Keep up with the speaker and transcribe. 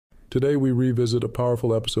Today we revisit a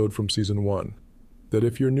powerful episode from Season 1 that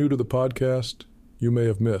if you're new to the podcast, you may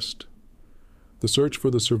have missed. The search for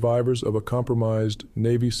the survivors of a compromised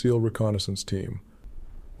Navy SEAL reconnaissance team,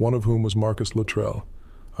 one of whom was Marcus Luttrell.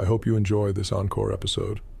 I hope you enjoy this encore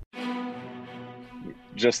episode.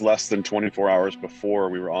 Just less than 24 hours before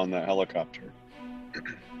we were on that helicopter,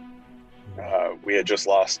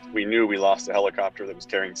 we knew we lost a helicopter that was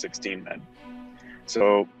carrying 16 men.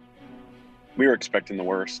 So we were expecting the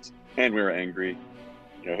worst, and we were angry.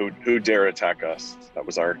 You know, who dare attack us? That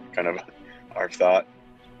was our thought.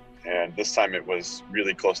 And this time it was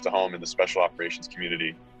really close to home in the special operations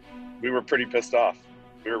community. We were pretty pissed off.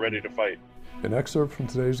 We were ready to fight. An excerpt from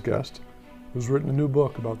today's guest, who's written a new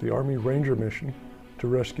book about the Army Ranger mission to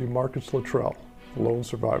rescue Marcus Luttrell, the lone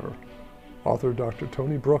survivor. Author Dr.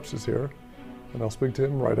 Tony Brooks is here, and I'll speak to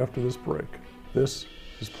him right after this break. This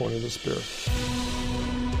is Point of the Spear.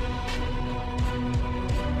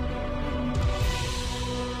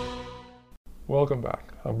 Welcome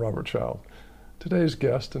back. I'm Robert Child. Today's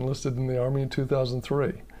guest enlisted in the Army in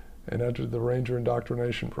 2003 and entered the Ranger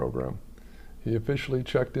Indoctrination Program. He officially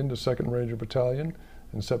checked into 2nd Ranger Battalion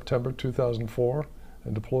in September 2004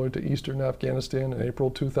 and deployed to eastern Afghanistan in April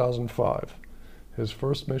 2005. His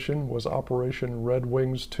first mission was Operation Red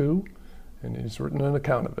Wings 2, and he's written an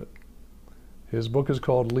account of it. His book is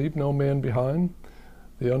called Leave No Man Behind,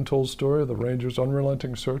 The Untold Story of the Rangers'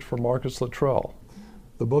 Unrelenting Search for Marcus Luttrell.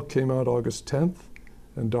 The book came out August 10th,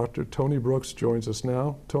 and Dr. Tony Brooks joins us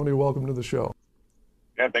now. Tony, welcome to the show.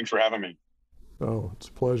 Yeah, thanks for having me. Oh, it's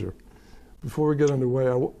a pleasure. Before we get underway,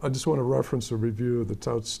 I just want to reference a review that's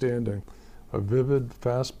outstanding. A vivid,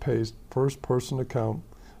 fast-paced, first-person account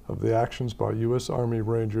of the actions by U.S. Army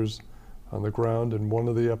Rangers on the ground in one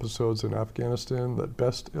of the episodes in Afghanistan that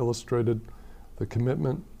best illustrated the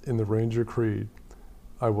commitment in the Ranger Creed.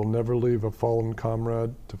 I will never leave a fallen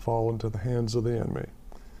comrade to fall into the hands of the enemy.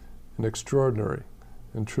 An extraordinary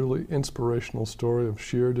and truly inspirational story of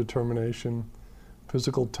sheer determination,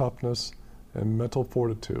 physical toughness, and mental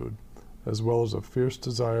fortitude, as well as a fierce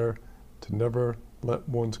desire to never let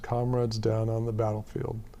one's comrades down on the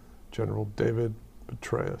battlefield. General David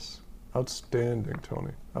Petraeus. Outstanding,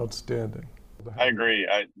 Tony. Outstanding. I agree.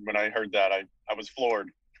 When I heard that, I was floored.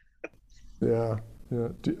 Yeah.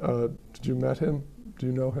 Did you met him? Do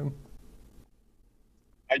you know him?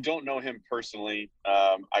 I don't know him personally.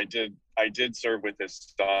 I did serve with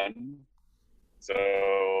his son, so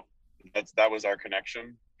that was our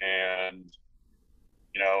connection. And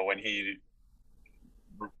you know, when he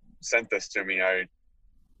sent this to me, I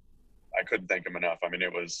couldn't thank him enough. I mean,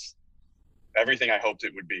 it was everything I hoped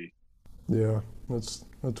it would be. Yeah, that's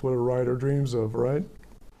what a writer dreams of, right?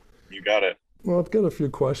 You got it. Well, I've got a few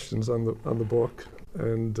questions on the book,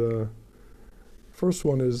 and first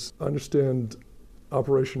one is, I understand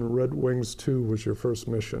Operation Red Wings 2 was your first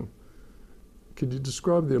mission. Could you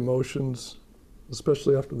describe the emotions,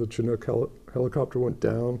 especially after the Chinook helicopter went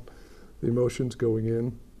down, the emotions going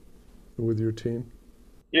in with your team?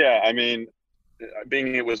 Yeah, I mean,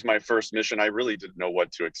 being it was my first mission, I really didn't know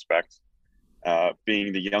what to expect.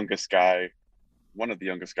 Being the youngest guy, one of the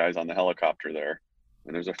youngest guys on the helicopter there,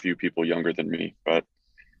 and there's a few people younger than me, but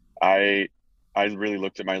I really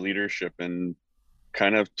looked at my leadership and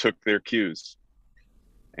kind of took their cues.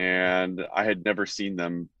 And I had never seen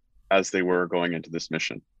them as they were going into this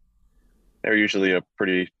mission. They're usually a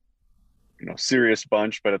pretty, serious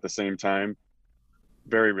bunch, but at the same time,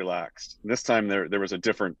 very relaxed. And this time there was a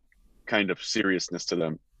different kind of seriousness to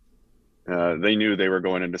them. They knew they were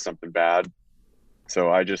going into something bad. So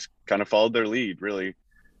I just kind of followed their lead, really.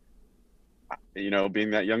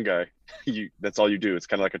 Being that young guy, that's all you do. It's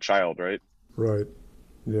kind of like a child, right? Right.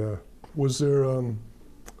 Yeah. Was there,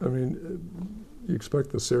 you expect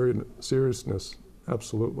the seriousness,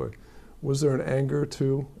 absolutely. Was there an anger,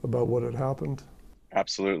 too, about what had happened?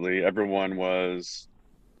 Absolutely. Everyone was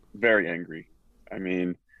very angry. I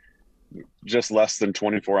mean, just less than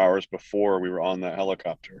 24 hours before we were on that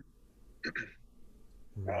helicopter,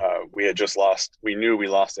 we knew we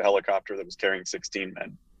lost a helicopter that was carrying 16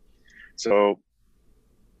 men. So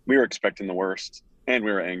we were expecting the worst, and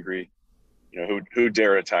we were angry. Who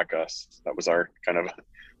dare attack us? That was our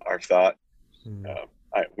thought.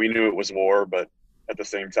 We knew it was war, but at the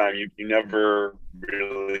same time, you never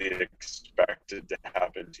really expect it to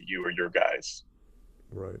happen to you or your guys.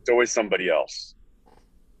 Right. It's always somebody else.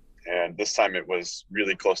 And this time it was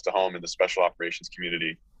really close to home in the special operations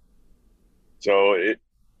community. So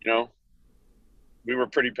we were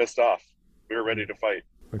pretty pissed off. We were ready to fight.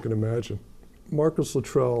 I can imagine. Marcus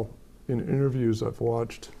Luttrell, in interviews I've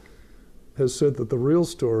watched, has said that the real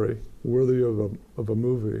story, worthy of a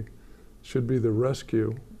movie, should be the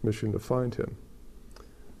rescue mission to find him,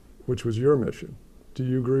 which was your mission. Do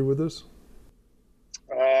you agree with this?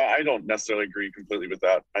 I don't necessarily agree completely with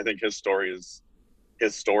that. I think his story is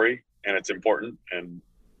his story, and it's important, and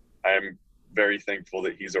I am very thankful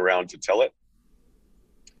that he's around to tell it.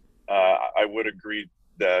 I would agree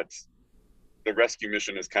that the rescue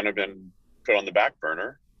mission has kind of been put on the back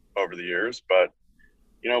burner over the years, but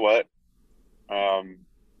you know what?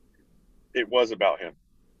 It was about him.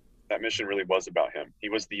 That mission really was about him. He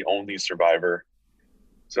was the only survivor.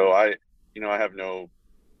 So I have no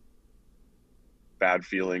bad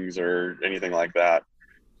feelings or anything like that.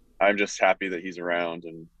 I'm just happy that he's around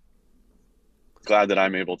and glad that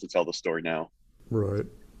I'm able to tell the story now. Right.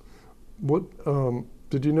 What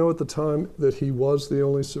did you know at the time that he was the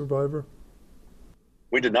only survivor?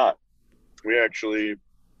 We did not. We actually,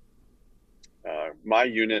 my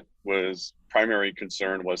unit was primary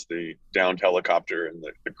concern was the downed helicopter and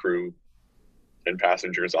the crew and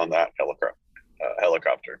passengers on that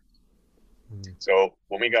helicopter. So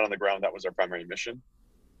when we got on the ground, that was our primary mission.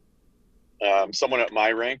 Someone at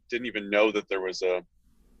my rank didn't even know that there was a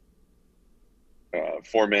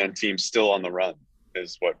four-man team still on the run,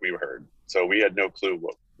 is what we heard. So we had no clue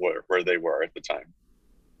where they were at the time.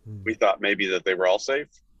 We thought maybe that they were all safe,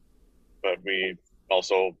 but we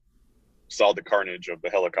also saw the carnage of the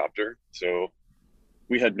helicopter. So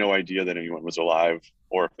we had no idea that anyone was alive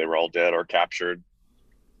or if they were all dead or captured.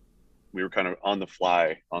 We were kind of on the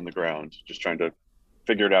fly on the ground, just trying to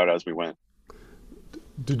figure it out as we went.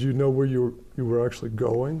 Did you know where you were actually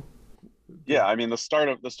going? Yeah, I mean, the start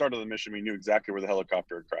of the mission, we knew exactly where the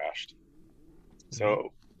helicopter had crashed.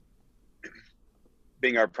 So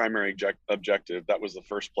being our primary objective, that was the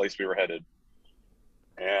first place we were headed.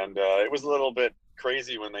 And it was a little bit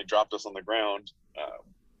crazy when they dropped us on the ground.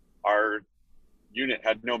 Our unit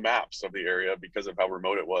had no maps of the area because of how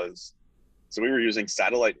remote it was. So we were using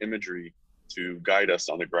satellite imagery to guide us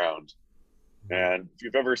on the ground. And if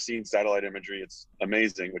you've ever seen satellite imagery, it's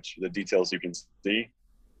amazing, which the details you can see.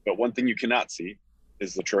 But one thing you cannot see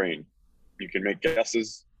is the terrain. You can make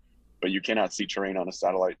guesses, but you cannot see terrain on a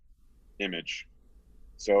satellite image.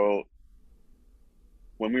 So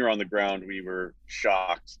when we were on the ground, we were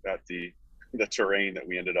shocked at the terrain that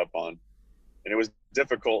we ended up on. And it was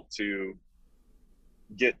difficult to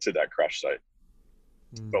get to that crash site.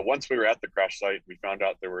 But once we were at the crash site, we found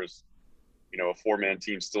out there was, a four-man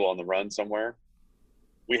team still on the run somewhere.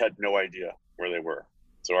 We had no idea where they were.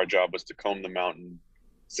 So our job was to comb the mountain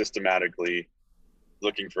systematically,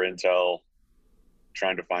 looking for intel,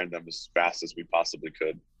 trying to find them as fast as we possibly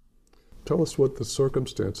could. Tell us what the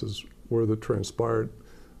circumstances were that transpired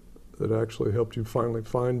that actually helped you finally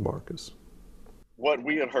find Marcus. What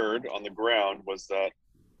we had heard on the ground was that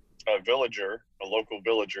a local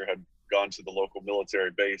villager had gone to the local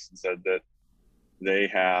military base and said that they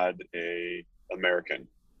had a American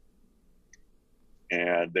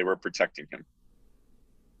and they were protecting him.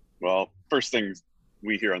 Well, first things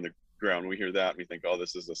we hear on the ground, we hear that and we think, oh,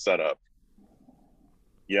 this is a setup.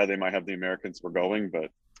 Yeah, they might have the Americans we're going,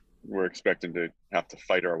 but we're expecting to have to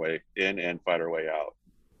fight our way in and fight our way out.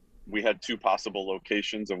 We had two possible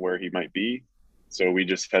locations of where he might be. So we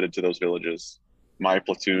just headed to those villages. My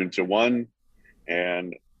platoon to one,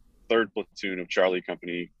 and third platoon of Charlie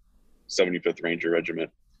Company, 75th Ranger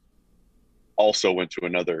Regiment, also went to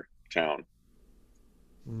another town.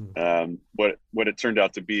 What it turned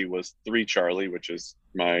out to be was 3 Charlie, which is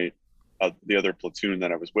my the other platoon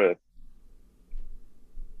that I was with,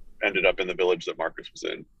 ended up in the village that Marcus was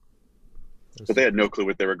in. But they had no clue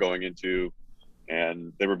what they were going into,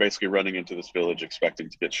 and they were basically running into this village expecting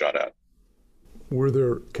to get shot at. Were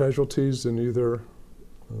there casualties in either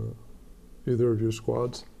of your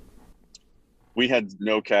squads? We had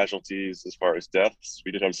no casualties as far as deaths.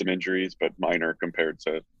 We did have some injuries, but minor compared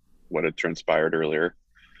to what had transpired earlier.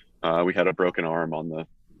 We had a broken arm on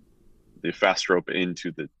the fast rope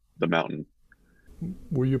into the mountain.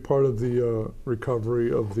 Were you part of the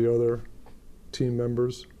recovery of the other team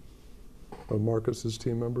members, of Marcus's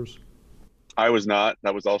team members? I was not.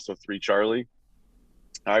 That was also 3 Charlie.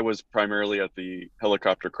 I was primarily at the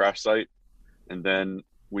helicopter crash site, and then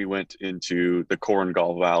we went into the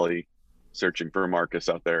Korengal Valley searching for Marcus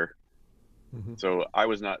out there. So I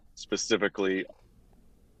was not specifically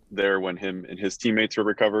there when him and his teammates were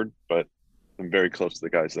recovered, but I'm very close to the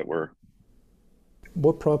guys that were.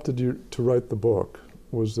 What prompted you to write the book?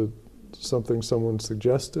 Was it something someone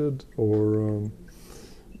suggested, or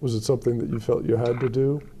was it something that you felt you had to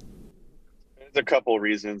do? There's a couple of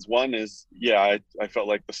reasons. One is, I felt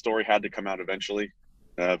like the story had to come out eventually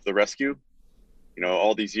of the rescue.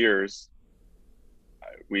 All these years,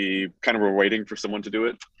 we kind of were waiting for someone to do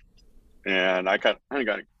it. And I kind of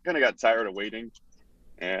got kind of got tired of waiting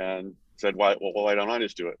and said, why don't I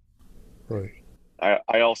just do it? Right.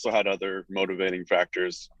 I also had other motivating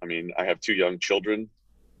factors. I mean, I have two young children,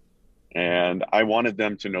 and I wanted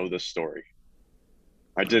them to know this story.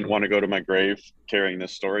 I didn't want to go to my grave carrying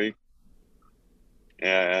this story.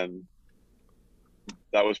 And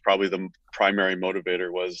that was probably the primary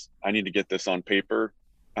motivator, was I need to get this on paper.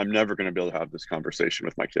 I'm never going to be able to have this conversation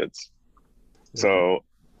with my kids. Yeah. So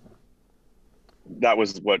that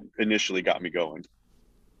was what initially got me going.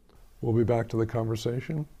 We'll be back to the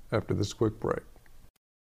conversation after this quick break.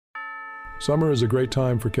 Summer is a great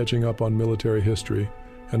time for catching up on military history,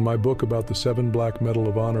 and my book about the 7 Black Medal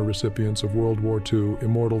of Honor recipients of World War II,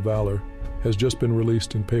 Immortal Valor, has just been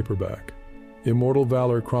released in paperback. Immortal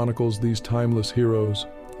Valor chronicles these timeless heroes'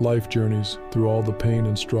 life journeys through all the pain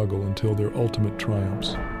and struggle until their ultimate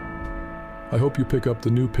triumphs. I hope you pick up the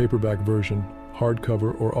new paperback version,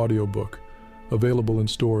 hardcover or audiobook, available in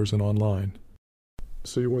stores and online.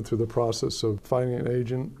 So you went through the process of finding an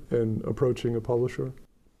agent and approaching a publisher?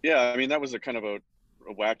 Yeah, I mean, that was a kind of a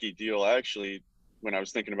wacky deal. I actually, when I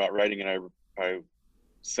was thinking about writing it, I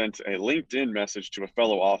sent a LinkedIn message to a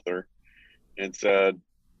fellow author and said,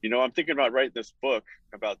 I'm thinking about writing this book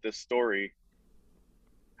about this story.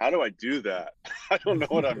 How do I do that? I don't know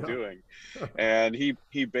what I'm doing. And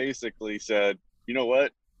he basically said, you know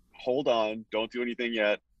what? Hold on, don't do anything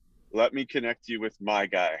yet. Let me connect you with my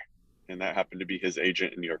guy. And that happened to be his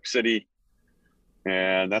agent in New York City.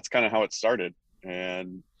 And that's kind of how it started.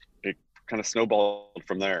 And it kind of snowballed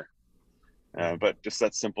from there. But just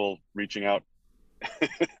that simple reaching out,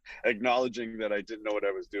 acknowledging that I didn't know what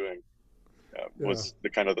I was doing, was the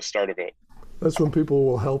kind of the start of it. That's when people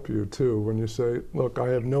will help you too. When you say, look, I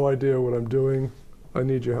have no idea what I'm doing. I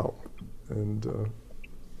need your help. And,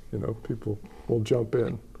 people will jump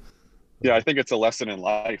in. Yeah, I think it's a lesson in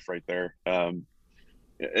life right there.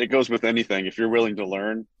 It goes with anything. If you're willing to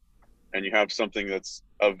learn and you have something that's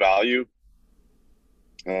of value,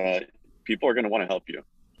 people are going to want to help you.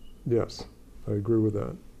 Yes, I agree with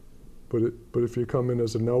that. But if you come in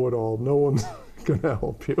as a know-it-all, no one's going to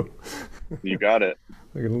help you. You got it.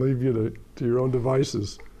 I can leave you to your own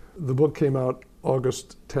devices. The book came out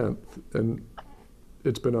August 10th, and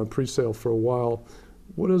it's been on pre-sale for a while.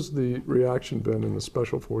 What has the reaction been in the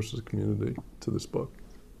Special Forces community to this book?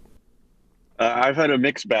 I've had a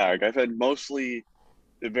mixed bag. I've had mostly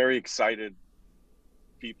very excited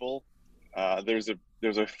people. There's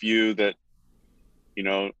a few that,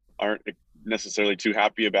 aren't necessarily too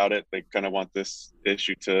happy about it. They kind of want this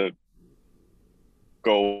issue to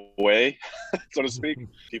go away, so to speak.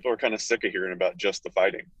 People are kind of sick of hearing about just the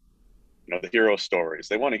fighting, the hero stories.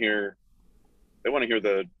 They want to hear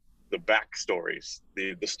the backstories,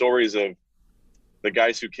 the stories of the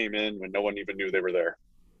guys who came in when no one even knew they were there.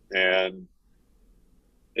 And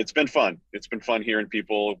it's been fun. It's been fun hearing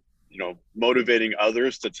people, motivating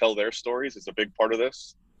others to tell their stories is a big part of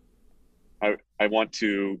this. I want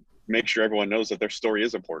to make sure everyone knows that their story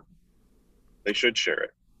is important. They should share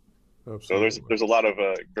it. Absolutely. So there's a lot of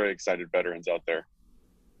very excited veterans out there.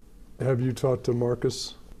 Have you talked to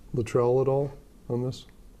Marcus Luttrell at all on this?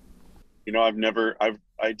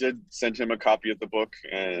 I did send him a copy of the book,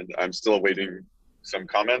 and I'm still awaiting some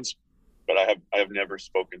comments, but I have never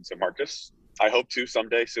spoken to Marcus. I hope to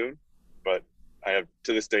someday soon, but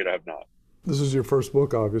to this date I have not. This is your first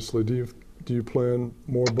book, obviously. Do you plan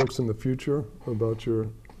more books in the future about your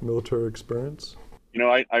military experience?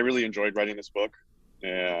 I really enjoyed writing this book,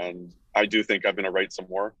 and I do think I'm going to write some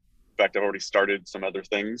more. In fact, I've already started some other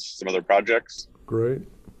things, some other projects. Great.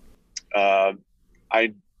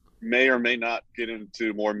 I may or may not get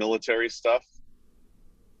into more military stuff.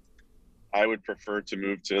 I would prefer to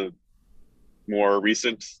move to more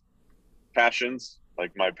recent passions,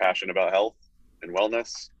 like my passion about health and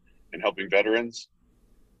wellness and helping veterans.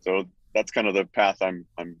 So that's kind of the path I'm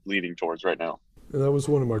leading towards right now. And that was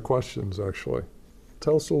one of my questions, actually.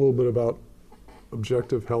 Tell us a little bit about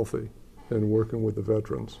Objective Healthy and working with the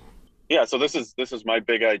veterans. Yeah, so this is my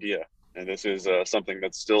big idea, and this is something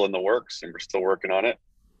that's still in the works, and we're still working on it.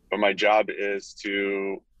 But my job is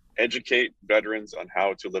to educate veterans on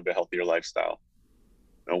how to live a healthier lifestyle.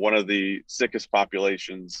 One of the sickest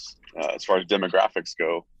populations, as far as demographics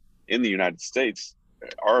go, in the United States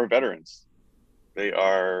are veterans. They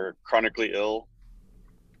are chronically ill.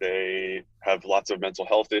 They have lots of mental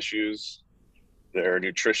health issues. Their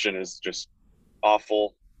nutrition is just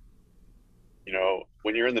awful.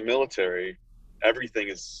 When you're in the military, everything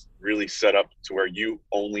is really set up to where you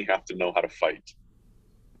only have to know how to fight.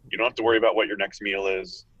 You don't have to worry about what your next meal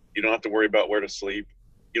is. You don't have to worry about where to sleep.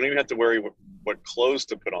 You don't even have to worry what clothes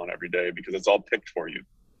to put on every day, because it's all picked for you.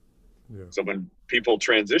 Yeah. So when people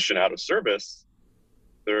transition out of service,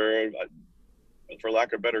 they're, for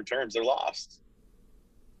lack of better terms, they're lost.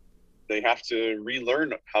 They have to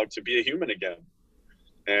relearn how to be a human again.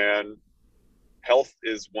 And health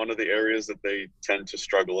is one of the areas that they tend to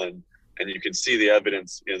struggle in. And you can see the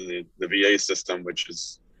evidence in the VA system, which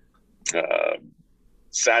is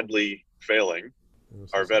sadly failing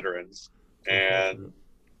our veterans. And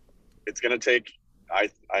it's going to take,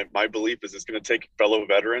 my belief is it's going to take fellow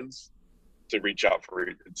veterans to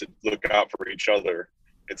to look out for each other.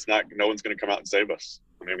 It's not, no one's going to come out and save us.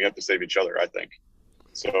 I mean, we have to save each other, I think.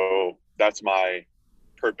 So that's my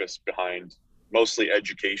purpose behind mostly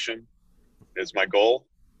education is my goal.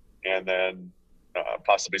 And then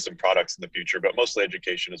possibly some products in the future, but mostly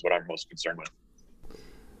education is what I'm most concerned with.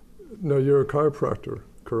 Now, you're a chiropractor,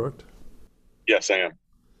 correct? Yes, I am.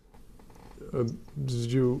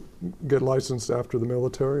 Did you get licensed after the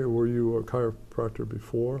military, or were you a chiropractor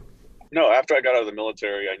before? No, after I got out of the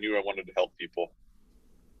military, I knew I wanted to help people.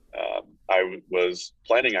 I was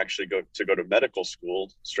planning actually to go to medical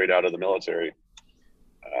school straight out of the military.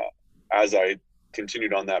 As I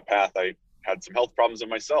continued on that path, I had some health problems in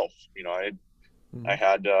myself. You know, I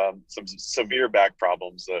had some severe back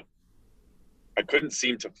problems that I couldn't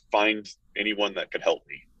seem to find anyone that could help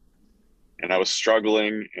me. And I was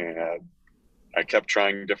struggling, and I kept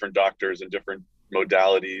trying different doctors and different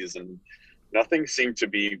modalities, and nothing seemed to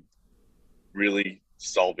be really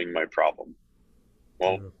solving my problem.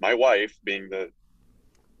 Well, my wife, being the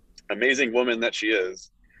amazing woman that she is,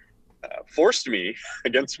 forced me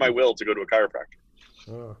against my will to go to a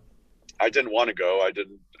chiropractor. I didn't want to go. I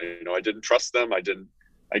didn't trust them. I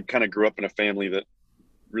kind of grew up in a family that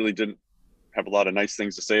really didn't have a lot of nice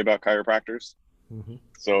things to say about chiropractors. Mm-hmm.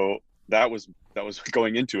 So that was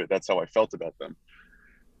going into it. That's how I felt about them.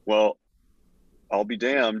 Well, I'll be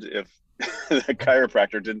damned if the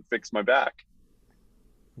chiropractor didn't fix my back.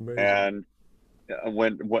 Amazing. And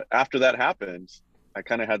after that happened, I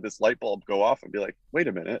kind of had this light bulb go off and be like, wait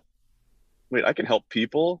a minute, I can help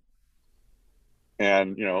people.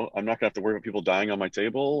 And, you know, I'm not gonna have to worry about people dying on my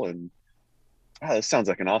table. And this sounds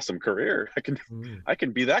like an awesome career. I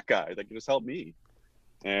can be that guy that can just help me.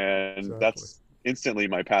 And that's instantly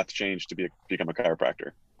my path changed to become a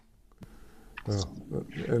chiropractor. Oh,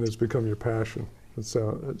 and it's become your passion.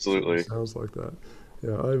 Absolutely. It sounds like that.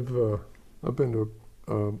 Yeah, I've been to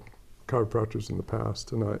chiropractors in the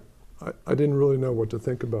past, and I didn't really know what to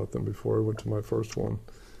think about them before I went to my first one.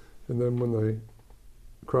 And then when they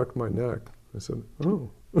cracked my neck, I said,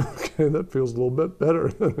 oh, okay, that feels a little bit better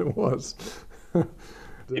than it was.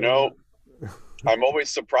 You know, I'm always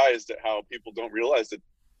surprised at how people don't realize that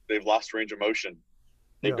they've lost range of motion.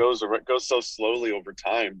 It goes so slowly over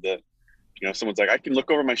time that, you know, someone's like, I can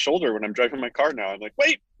look over my shoulder when I'm driving my car now. I'm like,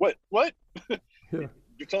 wait, what? Yeah.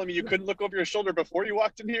 You're telling me you couldn't look over your shoulder before you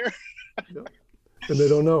walked in here? Yeah. And they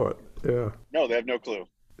don't know it. Yeah. No, they have no clue.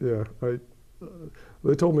 Yeah.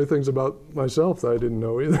 They told me things about myself that I didn't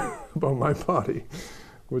know either about my body,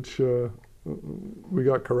 which we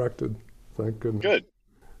got corrected. Thank goodness. Good.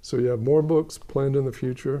 So you have more books planned in the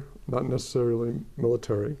future, not necessarily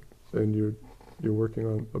military, and you're working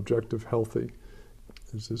on Objective Healthy.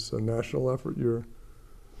 Is this a national effort you're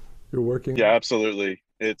working on? Yeah, absolutely.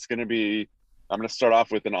 It's going to be, I'm going to start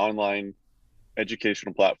off with an online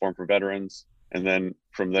educational platform for veterans. And then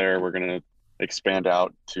from there, we're going to expand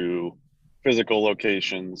out to physical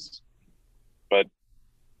locations. But,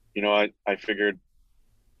 you know, I figured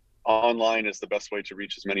online is the best way to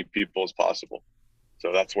reach as many people as possible.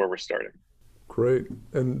 So that's where we're starting. Great.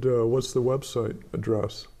 And what's the website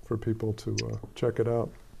address for people to check it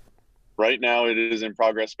out? Right now it is in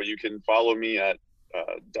progress, but you can follow me at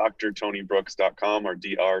drtonybrooks.com or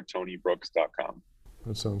drtonybrooks.com.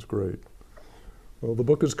 That sounds great. Well, the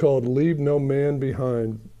book is called Leave No Man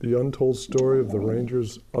Behind, The Untold Story of the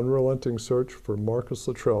Rangers' Unrelenting Search for Marcus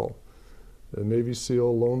Luttrell, a Navy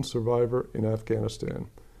SEAL lone survivor in Afghanistan.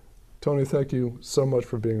 Tony, thank you so much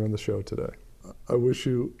for being on the show today. I wish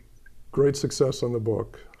you great success on the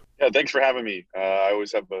book. Yeah, thanks for having me. I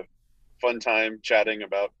always have a fun time chatting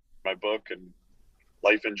about my book and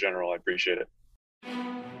life in general. I appreciate it.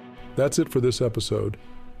 That's it for this episode.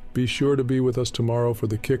 Be sure to be with us tomorrow for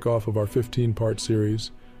the kickoff of our 15-part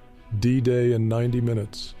series, D-Day in 90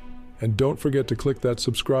 Minutes. And don't forget to click that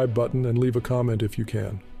subscribe button and leave a comment if you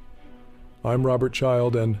can. I'm Robert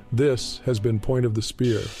Child, and this has been Point of the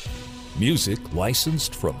Spear. Music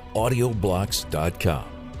licensed from audioblocks.com.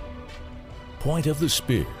 Point of the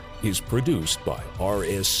Spear is produced by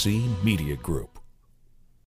RSC Media Group.